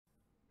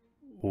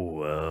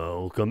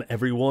Welcome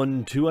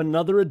everyone to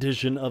another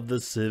edition of the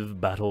Civ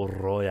Battle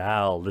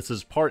Royale. This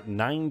is part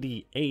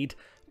 98,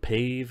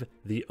 Pave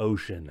the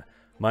Ocean.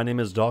 My name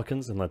is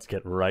Dawkinzz and let's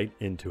get right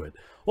into it.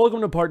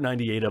 Welcome to part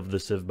 98 of the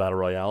Civ Battle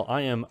Royale.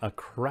 I am a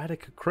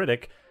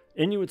critic,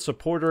 Inuit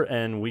supporter,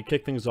 and we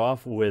kick things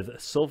off with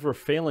Silver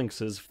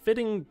Phalanx's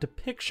fitting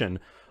depiction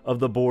of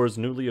the boar's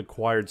newly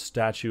acquired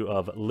statue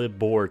of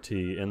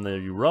Liberty in the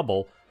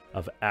rubble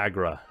of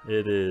Agra.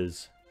 It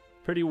is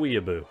pretty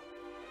weeaboo.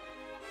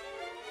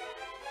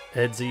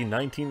 Edzy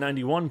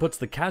 1991 puts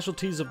the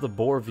casualties of the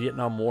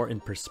Boer-Vietnam War in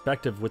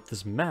perspective with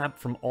this map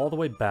from all the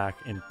way back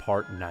in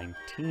part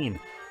 19,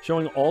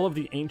 showing all of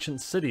the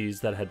ancient cities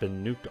that had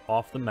been nuked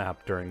off the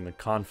map during the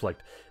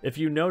conflict. If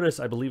you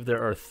notice, I believe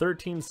there are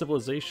 13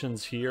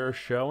 civilizations here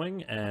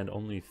showing, and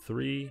only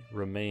 3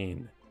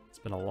 remain. It's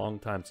been a long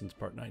time since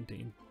part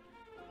 19.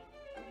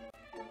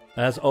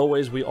 As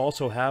always, we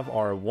also have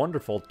our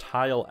wonderful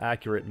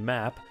tile-accurate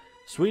map.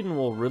 Sweden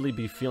will really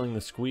be feeling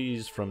the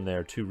squeeze from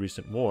their 2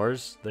 recent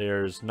wars.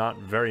 There's not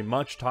very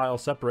much tile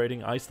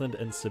separating Iceland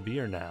and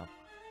Sibir now.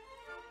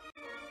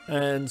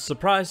 And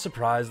surprise,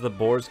 surprise, the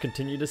Boers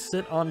continue to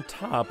sit on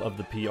top of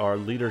the PR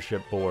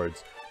leadership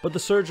boards. But the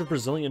surge of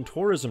Brazilian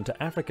tourism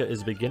to Africa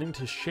is beginning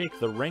to shake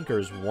the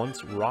rankers'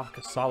 once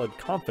rock-solid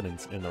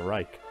confidence in the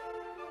Reich.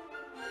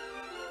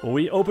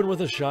 We open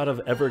with a shot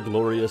of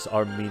ever-glorious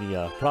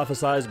Armenia,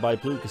 prophesized by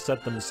Blue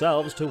Cassette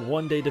themselves to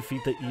one day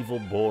defeat the evil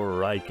Boer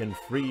Reich and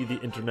free the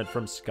internet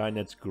from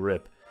Skynet's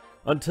grip.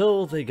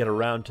 Until they get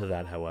around to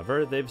that,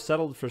 however, they've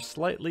settled for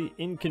slightly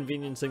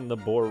inconveniencing the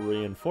Boer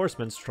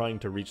reinforcements trying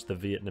to reach the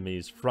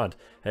Vietnamese front.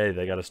 Hey,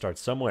 they gotta start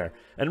somewhere.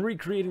 And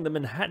recreating the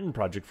Manhattan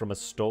Project from a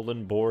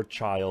stolen Boer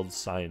child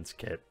science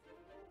kit.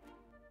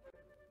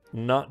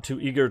 Not too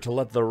eager to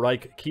let the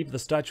Reich keep the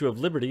Statue of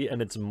Liberty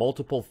and its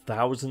multiple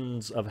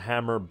thousands of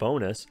hammer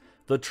bonus,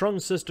 the Trung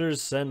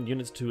sisters send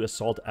units to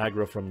assault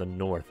Agra from the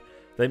north.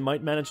 They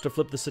might manage to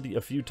flip the city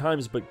a few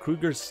times, but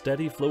Kruger's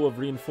steady flow of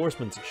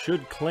reinforcements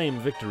should claim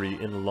victory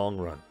in the long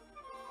run.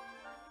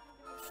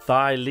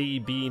 Thai Ly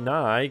B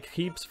Nai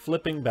keeps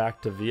flipping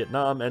back to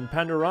Vietnam, and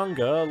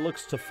Panduranga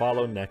looks to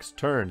follow next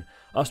turn.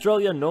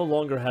 Australia no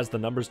longer has the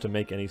numbers to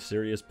make any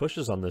serious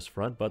pushes on this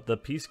front, but the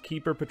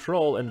Peacekeeper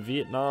Patrol and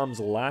Vietnam's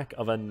lack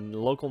of a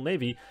local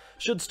navy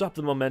should stop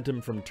the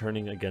momentum from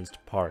turning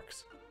against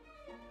Parks.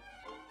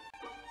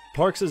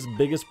 Parks'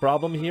 biggest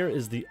problem here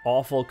is the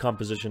awful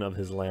composition of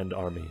his land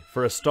army.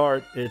 For a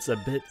start, it's a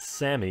bit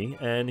Sammy,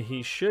 and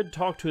he should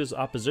talk to his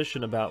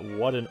opposition about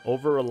what an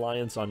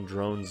over-reliance on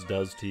drones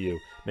does to you.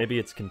 Maybe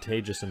it's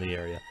contagious in the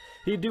area.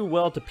 He'd do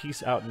well to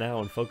peace out now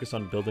and focus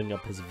on building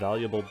up his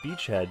valuable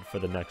beachhead for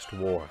the next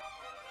war.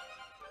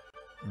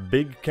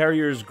 Big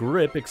Carrier's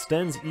grip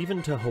extends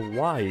even to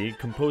Hawaii,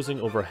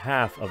 composing over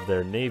half of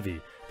their navy.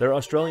 Their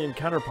Australian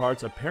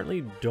counterparts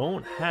apparently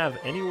don't have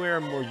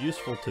anywhere more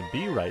useful to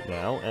be right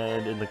now,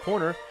 and in the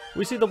corner,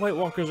 we see the White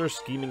Walkers are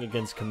scheming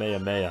against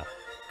Kamehameha.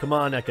 Come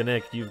on,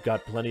 Ekanik, you've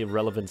got plenty of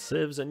relevant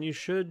civs, and you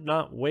should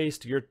not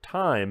waste your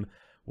time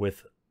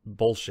with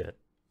bullshit.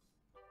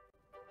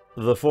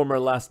 The former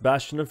last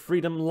bastion of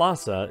freedom,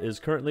 Lhasa, is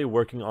currently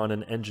working on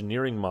an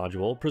engineering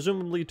module,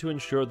 presumably to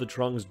ensure the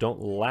Trungs don't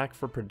lack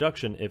for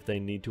production if they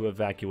need to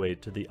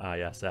evacuate to the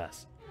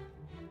ISS.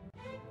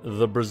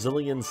 The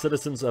Brazilian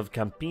citizens of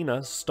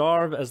Campina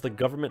starve as the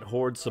government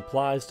hoards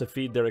supplies to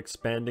feed their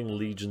expanding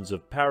legions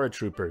of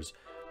paratroopers.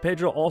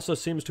 Pedro also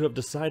seems to have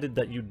decided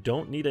that you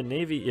don't need a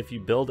navy if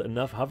you build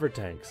enough hover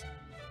tanks.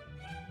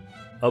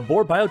 A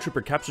Boer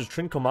biotrooper captures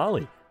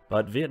Trincomalee,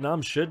 but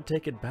Vietnam should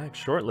take it back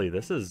shortly.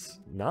 This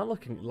is not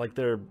looking like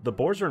the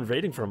Boers are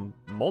invading from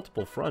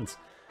multiple fronts.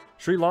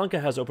 Sri Lanka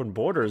has open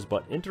borders,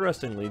 but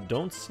interestingly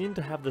don't seem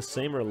to have the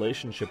same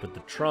relationship with the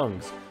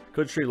Trungs.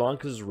 Could Sri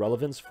Lanka's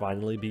relevance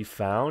finally be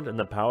found and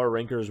the Power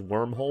Rankers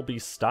wormhole be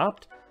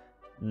stopped?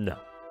 No.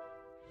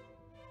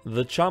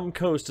 The Cham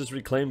Coast is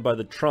reclaimed by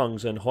the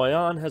Trungs, and Hoi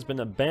An has been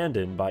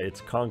abandoned by its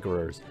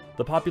conquerors.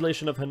 The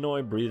population of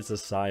Hanoi breathes a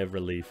sigh of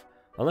relief.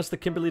 Unless the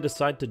Kimberley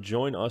decide to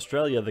join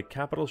Australia, the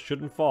capital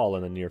shouldn't fall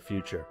in the near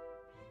future.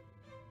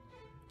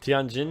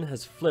 Tianjin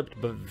has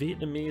flipped, but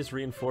Vietnamese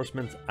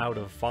reinforcements out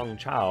of Phong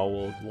Chau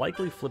will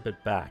likely flip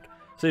it back.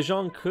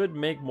 Sejong could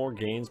make more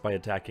gains by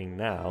attacking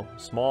now.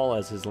 Small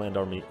as his land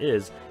army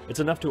is, it's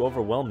enough to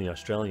overwhelm the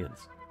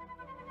Australians.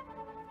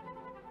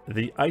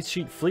 The Ice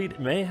Sheet Fleet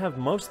may have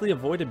mostly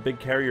avoided Big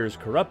Carrier's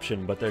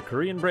corruption, but their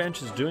Korean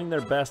branch is doing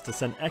their best to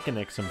send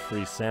Ekanik some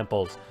free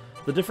samples.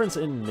 The difference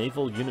in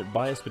naval unit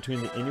bias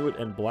between the Inuit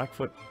and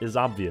Blackfoot is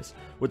obvious,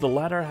 with the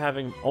latter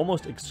having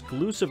almost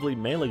exclusively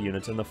melee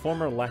units and the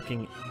former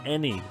lacking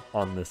any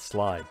on this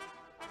slide.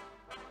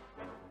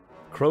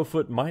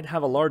 Crowfoot might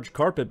have a large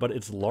carpet, but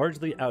it's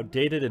largely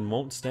outdated and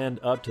won't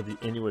stand up to the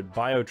Inuit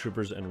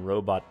biotroopers and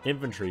robot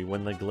infantry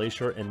when the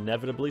glacier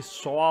inevitably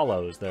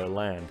swallows their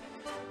land.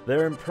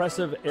 Their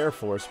impressive air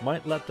force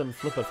might let them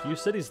flip a few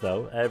cities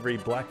though. Every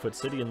Blackfoot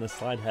city in this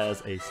slide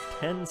has a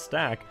 10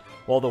 stack,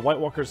 while the White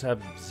Walkers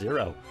have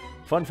 0.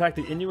 Fun fact,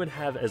 the Inuit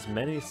have as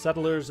many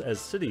settlers as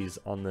cities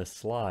on this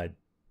slide.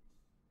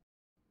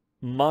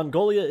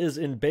 Mongolia is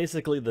in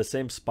basically the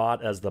same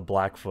spot as the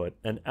Blackfoot,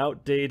 an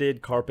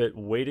outdated carpet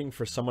waiting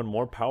for someone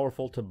more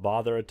powerful to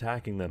bother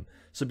attacking them.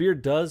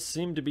 Sabir does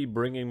seem to be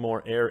bringing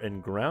more air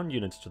and ground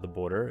units to the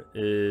border.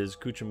 Is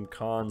Kuchum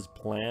Khan's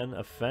plan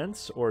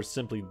offense or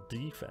simply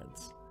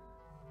defense?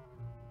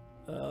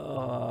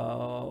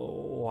 Wow.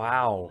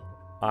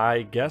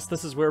 I guess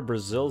this is where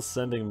Brazil's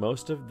sending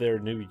most of their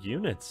new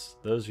units.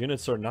 Those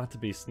units are not to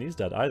be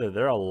sneezed at either.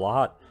 There are a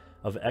lot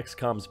of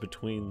XCOMs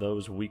between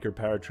those weaker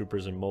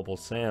paratroopers and mobile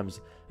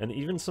SAMs, and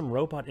even some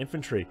robot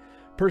infantry.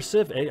 Per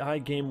Civ AI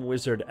game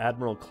wizard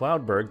Admiral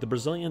Cloudberg, the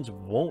Brazilians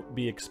won't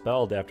be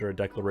expelled after a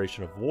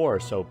declaration of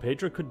war, so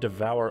Pedro could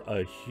devour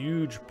a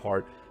huge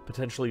part,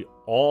 potentially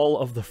all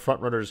of the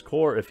Frontrunner's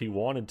core if he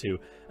wanted to,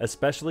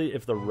 especially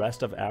if the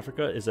rest of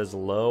Africa is as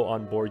low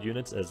on board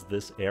units as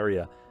this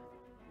area.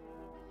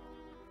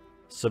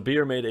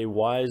 Sabir made a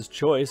wise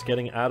choice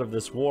getting out of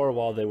this war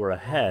while they were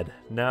ahead.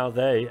 Now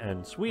they,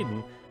 and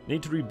Sweden,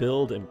 need to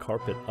rebuild and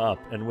carpet up,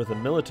 and with a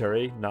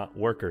military, not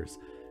workers.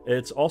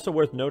 It's also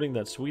worth noting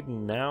that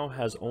Sweden now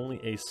has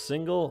only a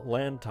single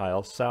land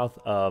tile south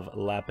of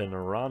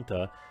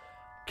Lappeenranta,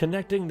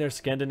 connecting their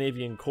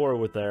Scandinavian core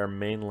with their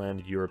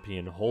mainland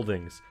European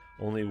holdings.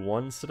 Only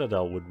one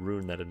citadel would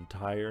ruin that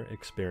entire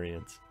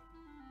experience.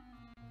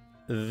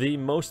 The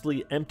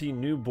mostly empty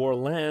New Boer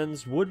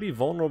lands would be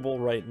vulnerable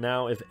right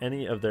now if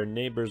any of their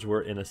neighbors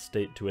were in a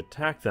state to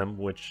attack them,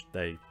 which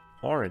they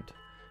aren't.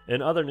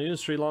 In other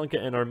news, Sri Lanka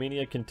and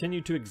Armenia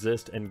continue to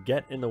exist and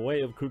get in the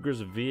way of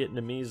Kruger's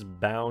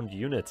Vietnamese-bound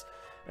units,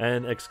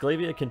 and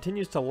Exclavia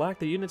continues to lack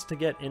the units to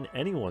get in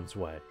anyone's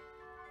way.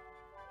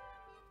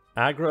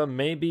 Agra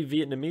may be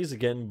Vietnamese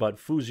again, but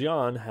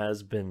Fujian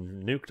has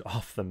been nuked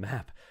off the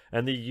map,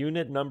 and the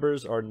unit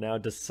numbers are now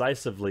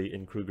decisively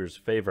in Kruger's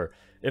favor.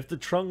 If the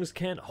Trungs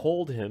can't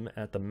hold him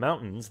at the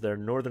mountains, their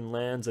northern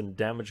lands and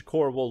damaged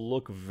core will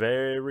look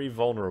very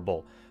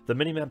vulnerable. The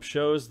minimap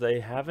shows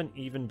they haven't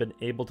even been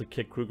able to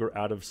kick Kruger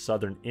out of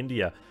southern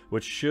India,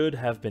 which should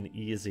have been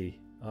easy.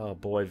 Oh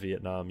boy,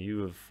 Vietnam, you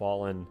have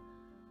fallen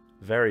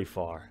very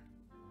far.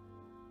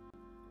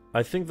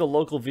 I think the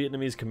local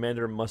Vietnamese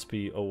commander must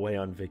be away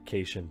on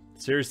vacation.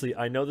 Seriously,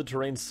 I know the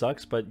terrain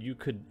sucks, but you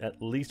could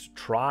at least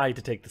try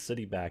to take the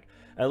city back.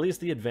 At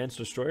least the advanced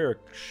destroyer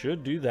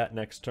should do that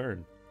next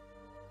turn.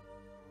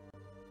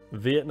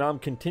 Vietnam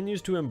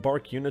continues to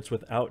embark units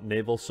without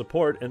naval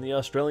support, and the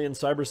Australian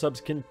cyber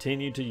subs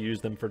continue to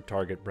use them for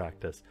target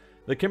practice.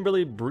 The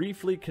Kimberley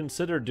briefly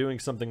considered doing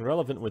something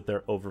relevant with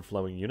their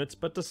overflowing units,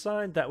 but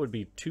decide that would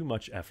be too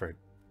much effort.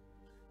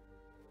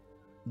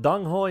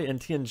 Dong Hoi and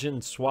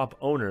Tianjin swap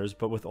owners,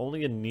 but with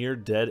only a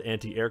near-dead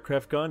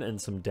anti-aircraft gun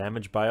and some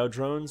damaged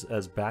biodrones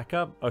as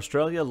backup,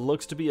 Australia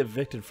looks to be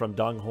evicted from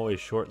Dong Hoi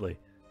shortly.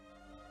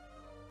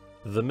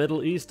 The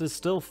Middle East is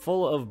still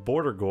full of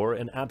border gore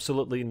and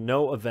absolutely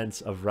no events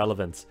of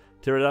relevance.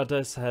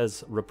 Tiridates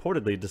has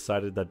reportedly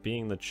decided that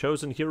being the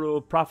chosen hero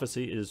of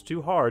prophecy is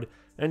too hard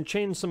and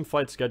changed some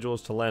flight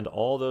schedules to land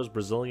all those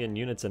Brazilian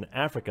units in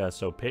Africa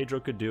so Pedro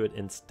could do it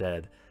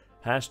instead.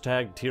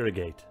 Hashtag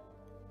Tirigate.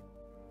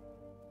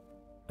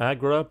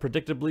 Agra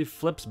predictably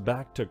flips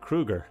back to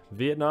Kruger.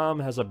 Vietnam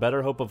has a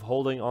better hope of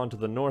holding on to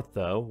the north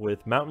though,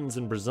 with mountains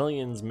and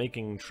Brazilians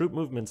making troop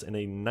movements in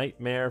a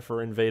nightmare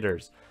for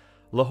invaders.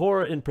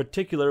 Lahore in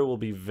particular will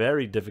be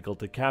very difficult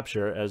to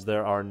capture as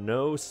there are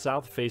no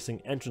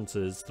south-facing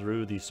entrances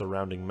through the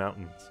surrounding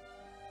mountains.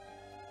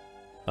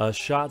 A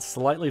shot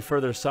slightly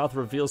further south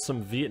reveals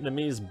some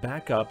Vietnamese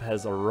backup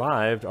has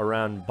arrived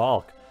around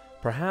Balkh.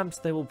 Perhaps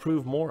they will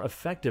prove more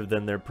effective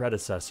than their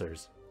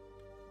predecessors.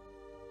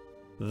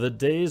 The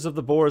days of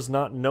the Boers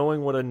not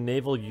knowing what a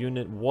naval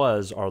unit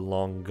was are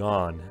long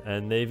gone,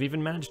 and they've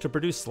even managed to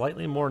produce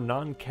slightly more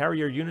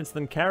non-carrier units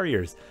than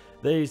carriers.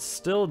 They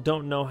still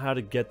don't know how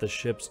to get the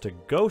ships to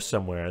go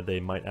somewhere.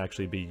 They might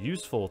actually be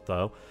useful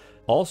though.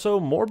 Also,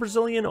 more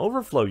Brazilian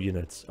overflow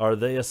units. Are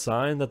they a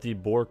sign that the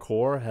Boer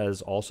core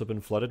has also been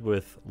flooded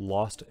with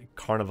lost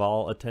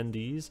Carnival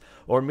attendees,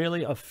 or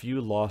merely a few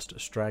lost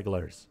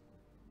stragglers?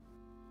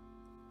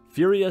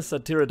 Furious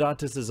at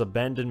Tiridates'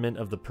 abandonment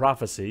of the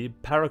prophecy,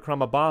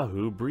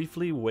 Parakramabahu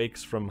briefly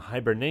wakes from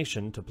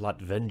hibernation to plot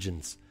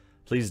vengeance.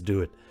 Please do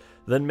it.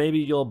 Then maybe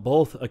you'll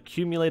both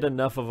accumulate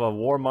enough of a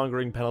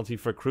warmongering penalty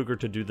for Kruger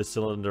to do the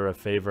cylinder a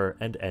favor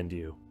and end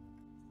you.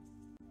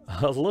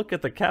 A look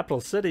at the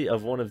capital city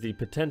of one of the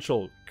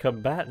potential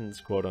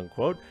combatants,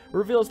 quote-unquote,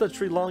 reveals that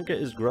Sri Lanka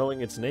is growing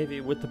its navy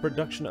with the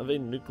production of a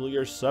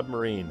nuclear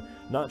submarine.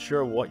 Not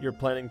sure what you're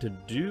planning to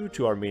do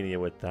to Armenia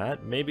with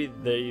that. Maybe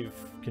they've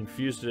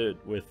confused it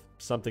with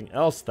something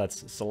else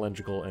that's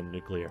cylindrical and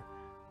nuclear.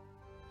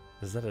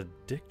 Is that a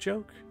dick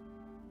joke?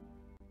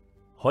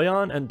 Hoi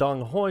An and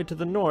Dong Hoi to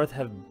the north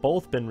have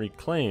both been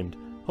reclaimed.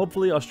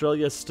 Hopefully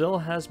Australia still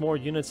has more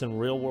units in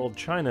real-world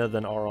China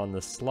than are on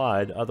the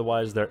slide,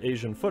 otherwise their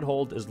Asian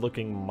foothold is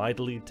looking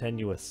mightily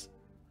tenuous.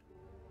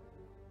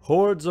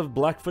 Hordes of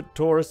Blackfoot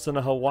tourists and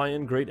a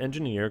Hawaiian great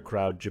engineer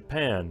crowd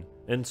Japan.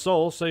 In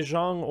Seoul,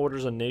 Sejong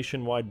orders a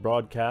nationwide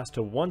broadcast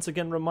to once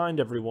again remind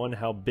everyone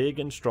how big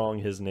and strong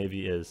his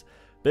navy is.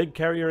 Big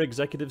carrier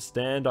executives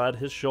stand at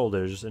his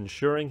shoulders,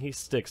 ensuring he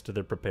sticks to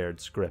their prepared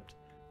script.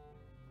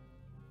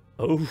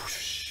 Oh,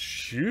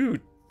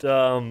 shoot.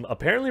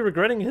 Apparently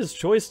regretting his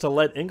choice to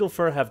let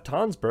Ingolfer have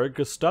Tonsberg,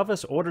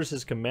 Gustavus orders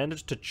his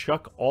commanders to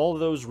chuck all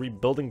those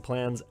rebuilding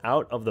plans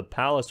out of the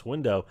palace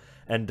window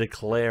and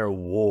declare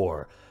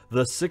war.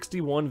 The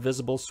 61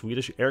 visible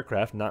Swedish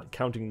aircraft, not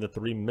counting the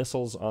 3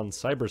 missiles on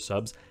cyber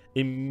subs,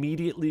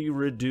 immediately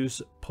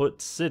reduce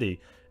Put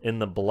City in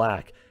the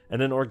black,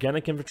 and an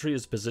organic infantry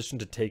is positioned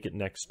to take it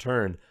next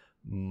turn.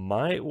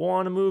 Might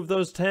want to move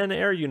those 10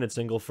 air units,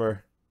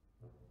 Ingolfer.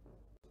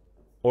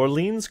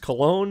 Orleans,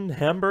 Cologne,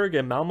 Hamburg,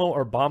 and Malmo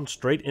are bombed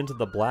straight into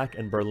the black,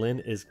 and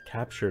Berlin is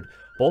captured.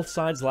 Both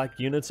sides lack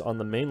units on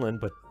the mainland,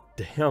 but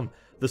damn,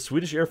 the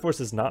Swedish Air Force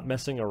is not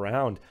messing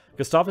around.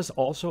 Gustavus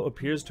also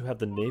appears to have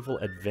the naval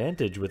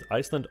advantage, with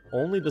Iceland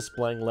only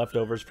displaying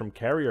leftovers from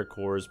Carrier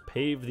Corps'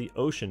 Pave the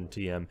Ocean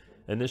TM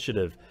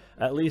initiative.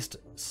 At least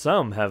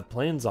some have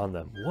planes on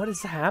them. What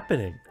is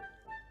happening?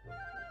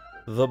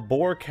 The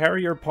Boer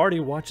Carrier Party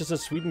watches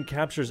as Sweden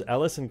captures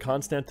Elis and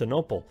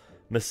Constantinople.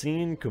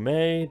 Messine,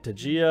 Cumae,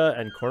 Tegea,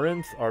 and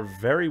Corinth are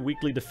very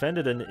weakly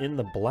defended and in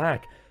the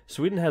black.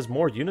 Sweden has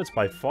more units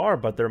by far,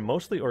 but they're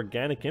mostly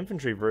organic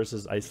infantry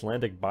versus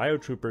Icelandic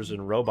biotroopers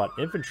and robot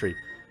infantry.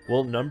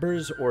 Will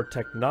numbers or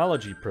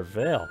technology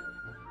prevail?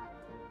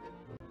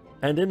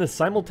 And in a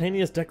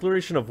simultaneous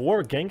declaration of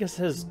war, Genghis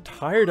is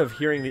tired of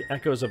hearing the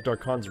echoes of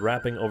Dawkinzz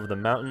rapping over the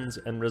mountains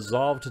and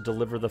resolved to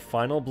deliver the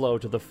final blow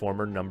to the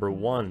former number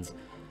ones.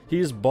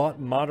 He's bought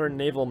modern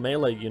naval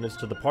melee units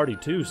to the party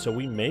too, so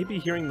we may be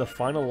hearing the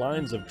final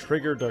lines of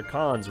Trigger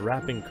Dawkinzz'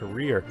 rapping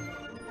career.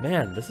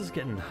 Man, this is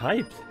getting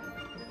hyped.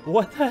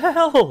 What the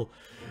hell?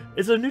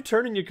 It's a new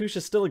turn in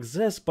Yakusha still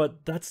exists,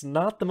 but that's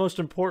not the most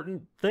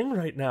important thing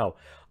right now.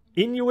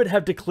 Inuit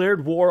have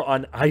declared war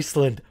on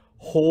Iceland.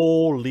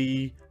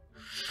 Holy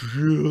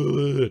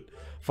shit.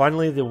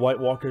 Finally, the White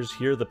Walkers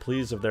hear the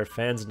pleas of their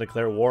fans and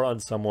declare war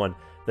on someone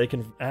they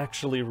can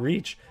actually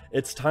reach.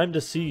 It's time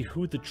to see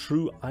who the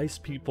true ice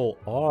people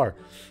are.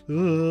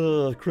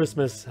 Ugh,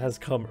 Christmas has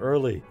come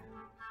early.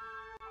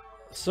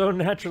 So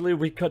naturally,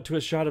 we cut to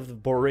a shot of the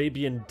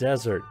Borabian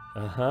Desert.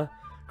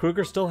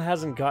 Kruger still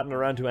hasn't gotten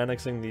around to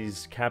annexing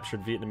these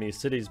captured Vietnamese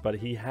cities, but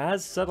he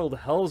has settled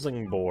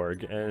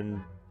Helsingborg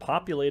and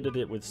populated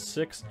it with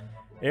 6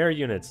 air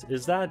units.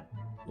 Is that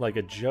like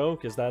a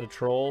joke? Is that a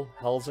troll?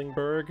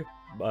 Helsingborg?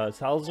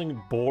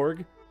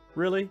 Helsingborg?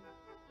 Really?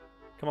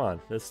 Come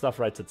on, this stuff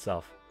writes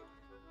itself.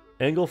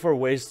 Ingolfer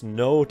wastes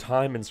no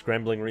time in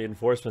scrambling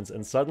reinforcements,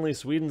 and suddenly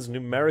Sweden's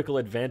numerical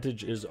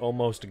advantage is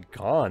almost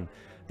gone.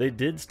 They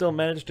did still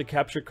manage to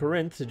capture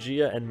Corinth,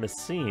 Tegea, and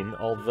Messine,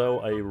 although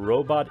a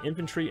robot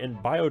infantry and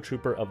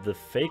biotrooper of the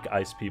fake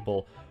ice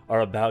people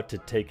are about to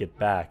take it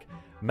back.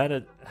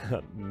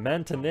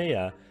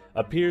 Mantinea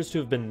appears to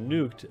have been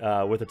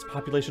nuked, with its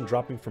population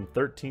dropping from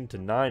 13 to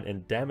 9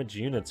 and damaged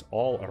units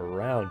all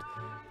around.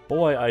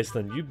 Boy,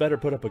 Iceland, you better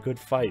put up a good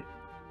fight.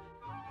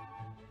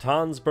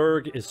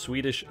 Tonsberg is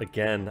Swedish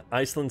again.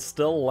 Iceland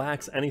still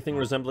lacks anything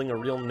resembling a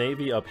real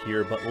navy up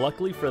here, but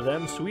luckily for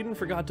them, Sweden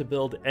forgot to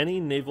build any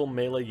naval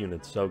melee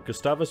units, so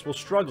Gustavus will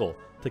struggle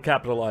to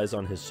capitalize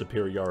on his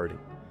superiority.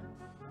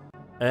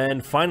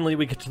 And finally,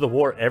 we get to the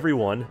war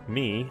everyone,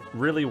 me,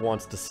 really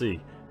wants to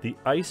see. The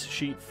Ice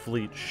Sheet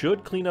Fleet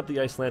should clean up the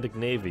Icelandic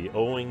Navy,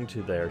 owing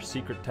to their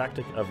secret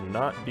tactic of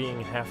not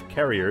being half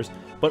carriers,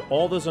 but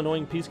all those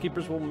annoying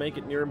peacekeepers will make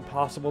it near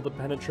impossible to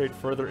penetrate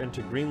further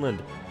into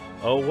Greenland.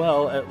 Oh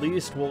well, at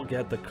least we'll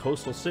get the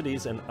coastal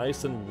cities, and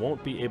Iceland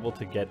won't be able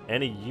to get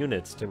any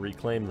units to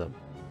reclaim them.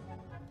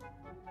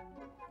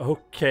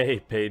 Okay,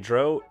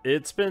 Pedro,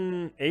 it's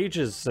been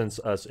ages since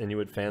us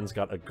Inuit fans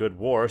got a good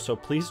war, so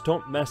please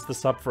don't mess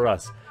this up for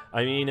us.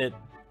 I mean,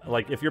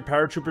 if your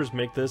paratroopers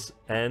make this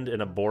end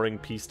in a boring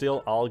peace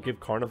deal, I'll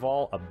give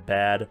Carnival a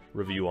bad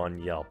review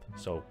on Yelp,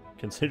 so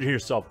consider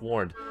yourself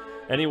warned.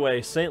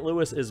 Anyway, St.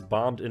 Louis is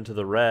bombed into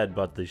the red,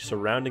 but the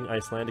surrounding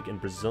Icelandic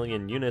and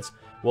Brazilian units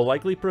will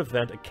likely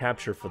prevent a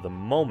capture for the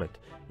moment.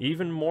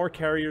 Even more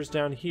carriers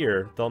down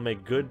here, they'll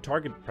make good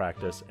target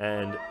practice,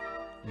 and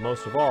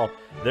most of all,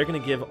 they're going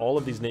to give all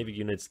of these Navy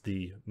units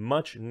the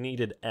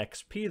much-needed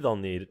XP they'll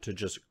need to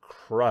just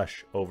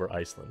crush over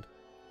Iceland.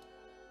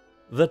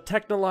 The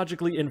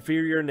technologically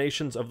inferior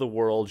nations of the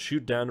world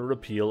shoot down a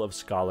repeal of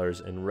Scholars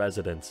in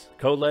Residence,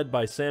 co-led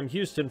by Sam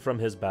Houston from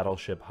his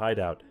battleship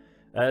hideout.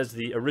 As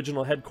the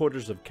original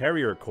headquarters of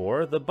Carrier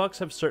Corps, the Bucks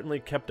have certainly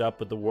kept up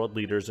with the world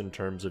leaders in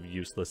terms of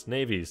useless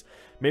navies.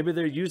 Maybe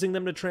they're using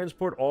them to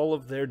transport all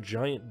of their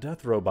giant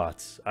death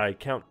robots. I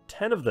count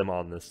 10 of them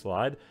on this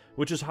slide,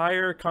 which is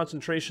higher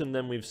concentration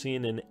than we've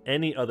seen in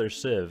any other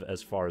Civ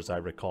as far as I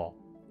recall.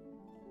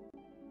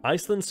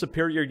 Iceland's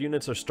superior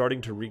units are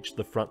starting to reach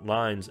the front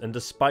lines, and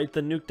despite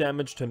the nuke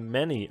damage to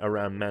many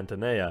around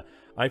Mantinea,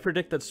 I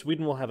predict that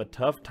Sweden will have a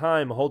tough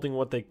time holding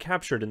what they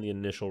captured in the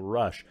initial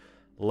rush,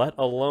 let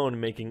alone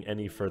making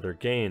any further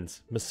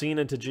gains. Messine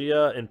and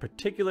Tegea in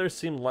particular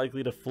seem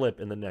likely to flip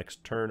in the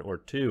next turn or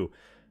two.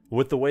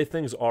 With the way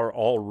things are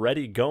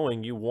already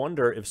going, you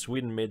wonder if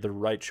Sweden made the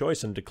right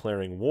choice in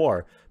declaring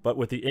war, but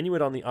with the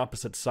Inuit on the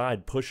opposite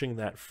side pushing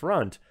that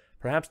front,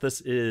 perhaps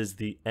this is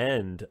the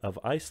end of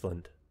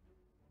Iceland.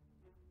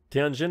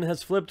 Tianjin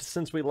has flipped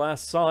since we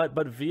last saw it,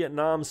 but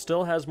Vietnam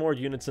still has more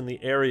units in the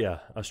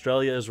area.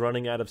 Australia is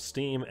running out of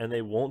steam, and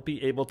they won't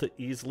be able to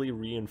easily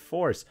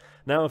reinforce.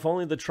 Now, if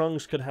only the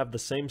Trunks could have the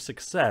same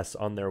success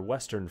on their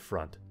western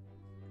front.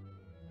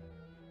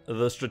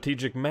 The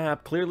strategic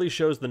map clearly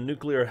shows the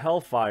nuclear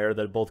hellfire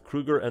that both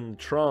Kruger and the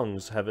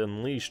Trunks have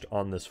unleashed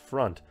on this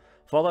front.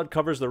 Fallout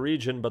covers the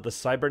region, but the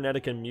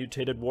cybernetic and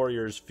mutated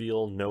warriors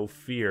feel no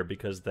fear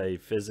because they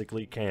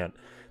physically can't.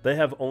 They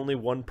have only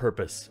one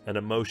purpose, and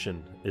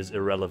emotion is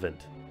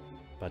irrelevant.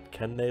 But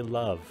can they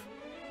love?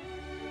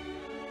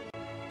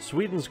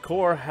 Sweden's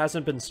core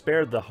hasn't been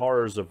spared the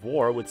horrors of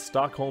war, with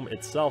Stockholm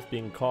itself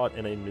being caught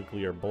in a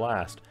nuclear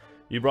blast.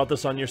 You brought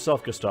this on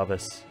yourself,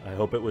 Gustavus. I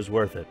hope it was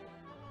worth it.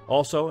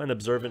 Also, an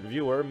observant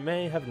viewer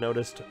may have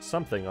noticed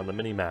something on the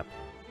minimap.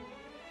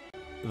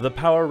 The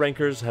power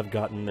rankers have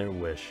gotten their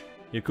wish.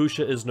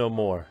 Yakusha is no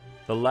more.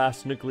 The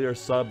last nuclear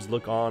subs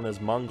look on as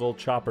Mongol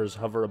choppers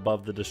hover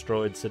above the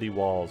destroyed city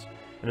walls,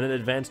 and an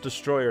advanced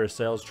destroyer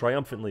sails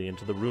triumphantly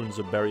into the ruins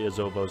of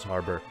Beryazovo's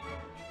harbor.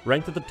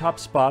 Ranked at the top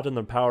spot in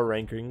the power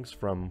rankings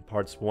from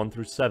parts 1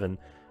 through 7,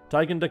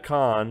 Taigen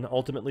Khan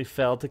ultimately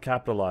failed to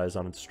capitalize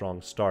on its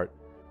strong start.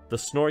 The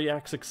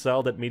Snoryaks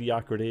excelled at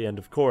mediocrity and,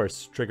 of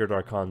course, triggered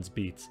Archon's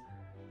beats.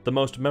 The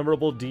most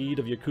memorable deed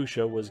of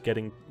Yakusha was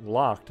getting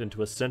locked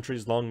into a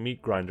centuries-long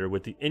meat grinder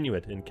with the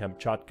Inuit in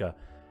Kamchatka,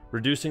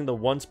 reducing the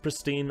once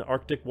pristine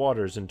Arctic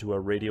waters into a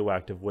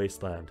radioactive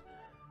wasteland.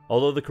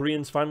 Although the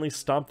Koreans finally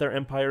stomped their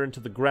empire into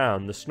the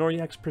ground, the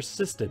Snoryaks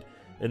persisted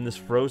in this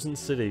frozen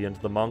city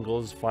until the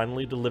Mongols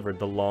finally delivered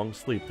the long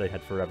sleep they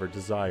had forever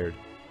desired.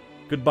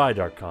 Goodbye,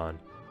 Dark Khan.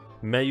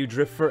 May you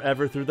drift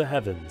forever through the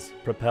heavens,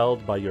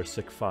 propelled by your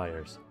sick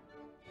fires.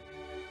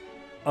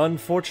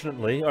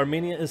 Unfortunately,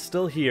 Armenia is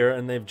still here,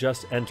 and they've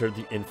just entered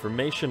the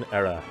information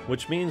era,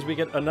 which means we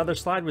get another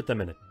slide with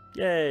them in it.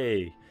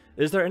 Yay!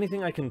 Is there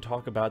anything I can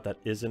talk about that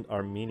isn't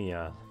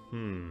Armenia?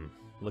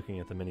 Looking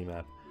at the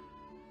minimap.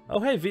 Oh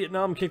hey,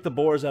 Vietnam kicked the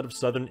Boers out of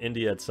southern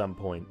India at some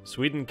point.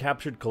 Sweden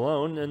captured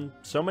Cologne, and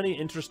so many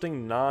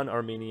interesting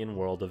non-Armenian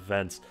world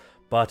events.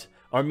 But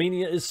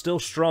Armenia is still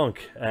strong,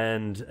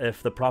 and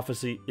if the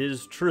prophecy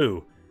is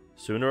true,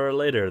 sooner or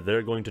later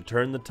they're going to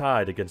turn the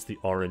tide against the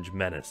Orange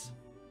Menace.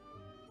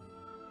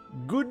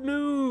 Good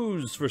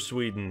news for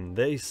Sweden!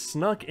 They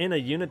snuck in a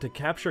unit to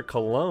capture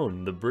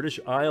Cologne. The British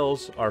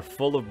Isles are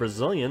full of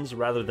Brazilians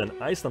rather than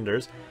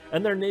Icelanders,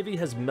 and their navy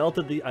has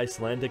melted the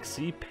Icelandic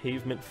Sea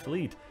Pavement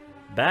fleet.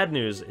 Bad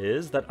news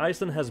is that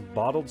Iceland has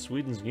bottled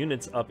Sweden's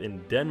units up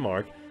in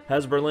Denmark,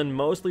 has Berlin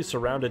mostly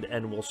surrounded,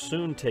 and will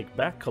soon take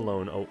back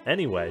Cologne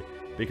anyway,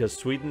 because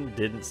Sweden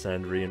didn't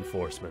send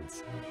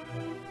reinforcements.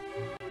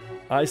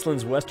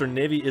 Iceland's western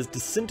navy is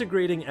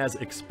disintegrating as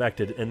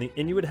expected, and the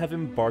Inuit have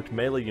embarked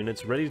melee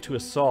units ready to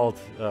assault,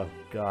 oh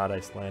god,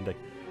 Icelandic,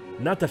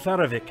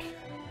 Natafaravik.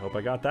 I hope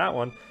I got that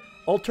one.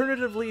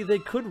 Alternatively, they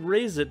could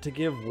raise it to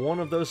give one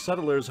of those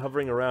settlers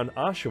hovering around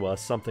Oshawa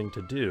something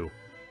to do.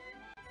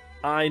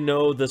 I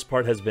know this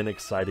part has been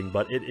exciting,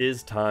 but it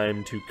is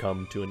time to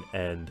come to an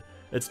end.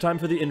 It's time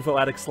for the Info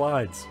Attic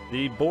slides.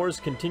 The Boers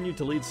continue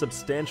to lead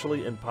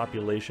substantially in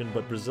population,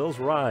 but Brazil's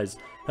rise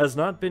has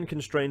not been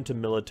constrained to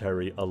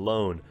military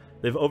alone.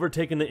 They've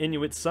overtaken the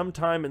Inuit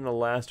sometime in the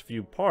last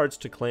few parts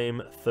to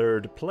claim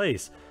third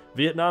place.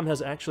 Vietnam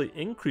has actually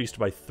increased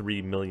by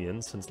 3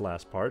 million since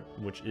last part,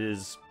 which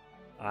is...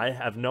 I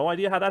have no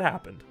idea how that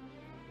happened.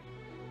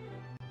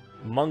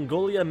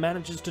 Mongolia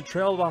manages to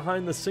trail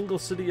behind the single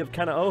city of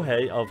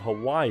Kanaohe of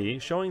Hawaii,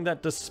 showing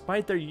that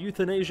despite their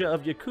euthanasia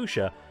of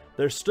Yakusha,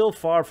 they're still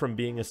far from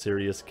being a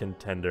serious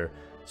contender.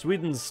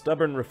 Sweden's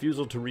stubborn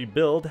refusal to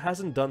rebuild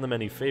hasn't done them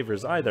any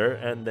favors either,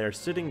 and they're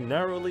sitting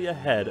narrowly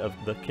ahead of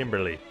the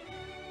Kimberley.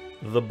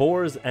 The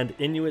Boers and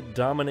Inuit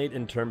dominate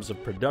in terms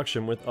of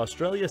production, with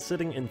Australia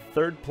sitting in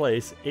third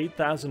place,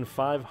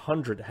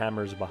 8,500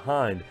 hammers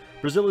behind.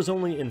 Brazil is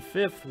only in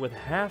fifth with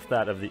half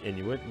that of the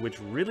Inuit,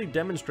 which really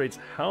demonstrates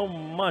how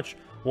much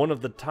one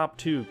of the top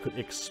two could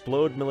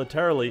explode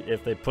militarily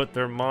if they put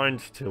their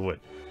minds to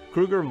it.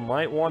 Kruger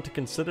might want to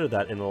consider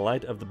that in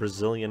light of the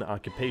Brazilian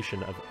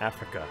occupation of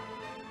Africa.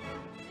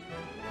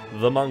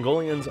 The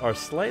Mongolians are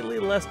slightly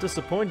less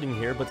disappointing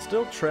here, but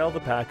still trail the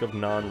pack of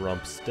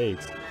non-rump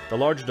states. The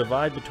large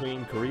divide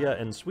between Korea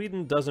and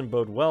Sweden doesn't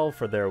bode well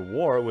for their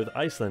war with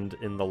Iceland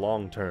in the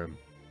long term.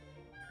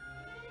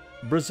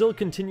 Brazil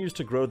continues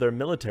to grow their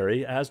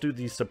military, as do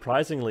the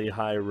surprisingly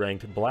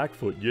high-ranked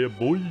Blackfoot. Yeah,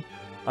 boy!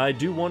 I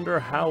do wonder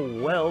how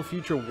well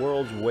Future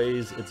Worlds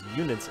weighs its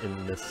units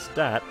in this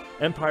stat.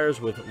 Empires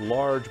with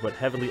large but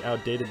heavily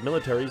outdated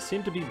militaries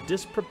seem to be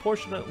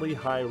disproportionately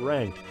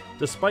high-ranked.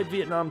 Despite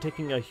Vietnam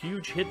taking a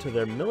huge hit to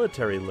their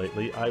military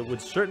lately, I would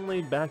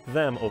certainly back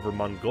them over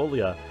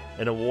Mongolia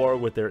in a war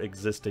with their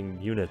existing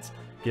units.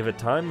 Give it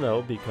time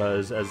though,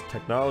 because as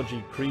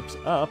technology creeps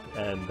up,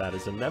 and that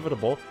is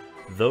inevitable,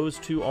 those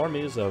two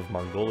armies of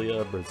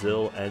Mongolia,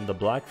 Brazil, and the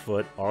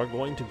Blackfoot are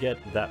going to get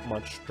that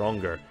much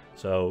stronger.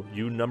 So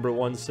you number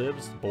 1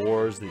 civs,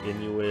 Boers, the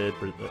Inuit,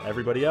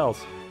 everybody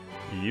else,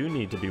 you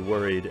need to be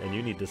worried and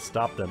you need to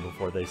stop them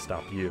before they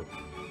stop you.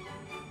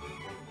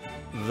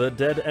 The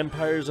dead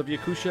empires of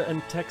Yakutia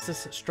and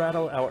Texas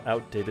straddle our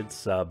outdated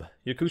sub.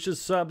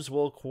 Yakutia's subs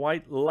will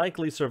quite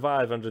likely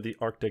survive under the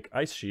Arctic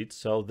ice sheets,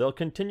 so they'll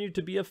continue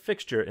to be a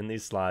fixture in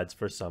these slides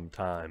for some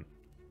time.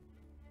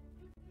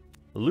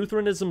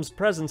 Lutheranism's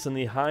presence in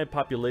the high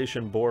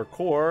population Boer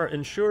core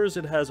ensures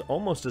it has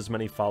almost as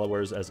many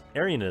followers as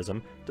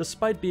Arianism,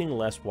 despite being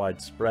less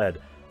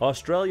widespread.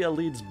 Australia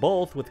leads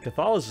both with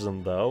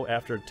Catholicism, though,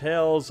 after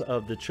tales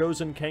of the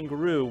chosen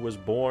kangaroo was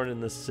born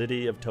in the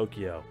city of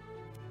Tokyo.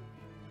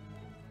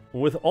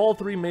 With all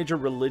 3 major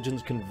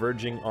religions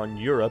converging on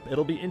Europe,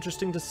 it'll be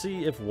interesting to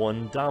see if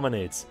one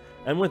dominates.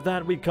 And with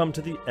that, we come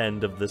to the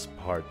end of this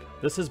part.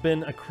 This has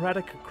been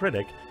Acratic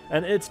Critic,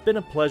 and it's been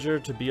a pleasure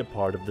to be a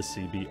part of the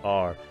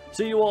CBR.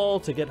 See you all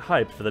to get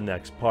hyped for the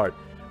next part.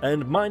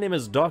 And my name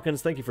is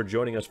Dawkinzz. Thank you for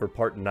joining us for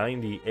part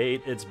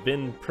 98. It's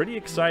been pretty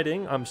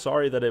exciting. I'm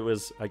sorry that it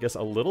was, I guess,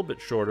 a little bit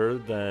shorter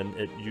than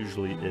it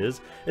usually is.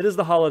 It is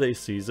the holiday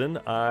season.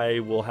 I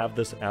will have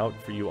this out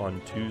for you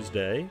on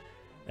Tuesday.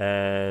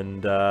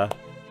 And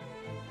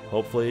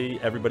hopefully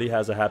everybody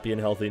has a happy and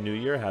healthy new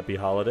year, happy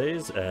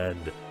holidays, and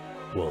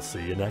we'll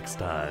see you next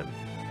time.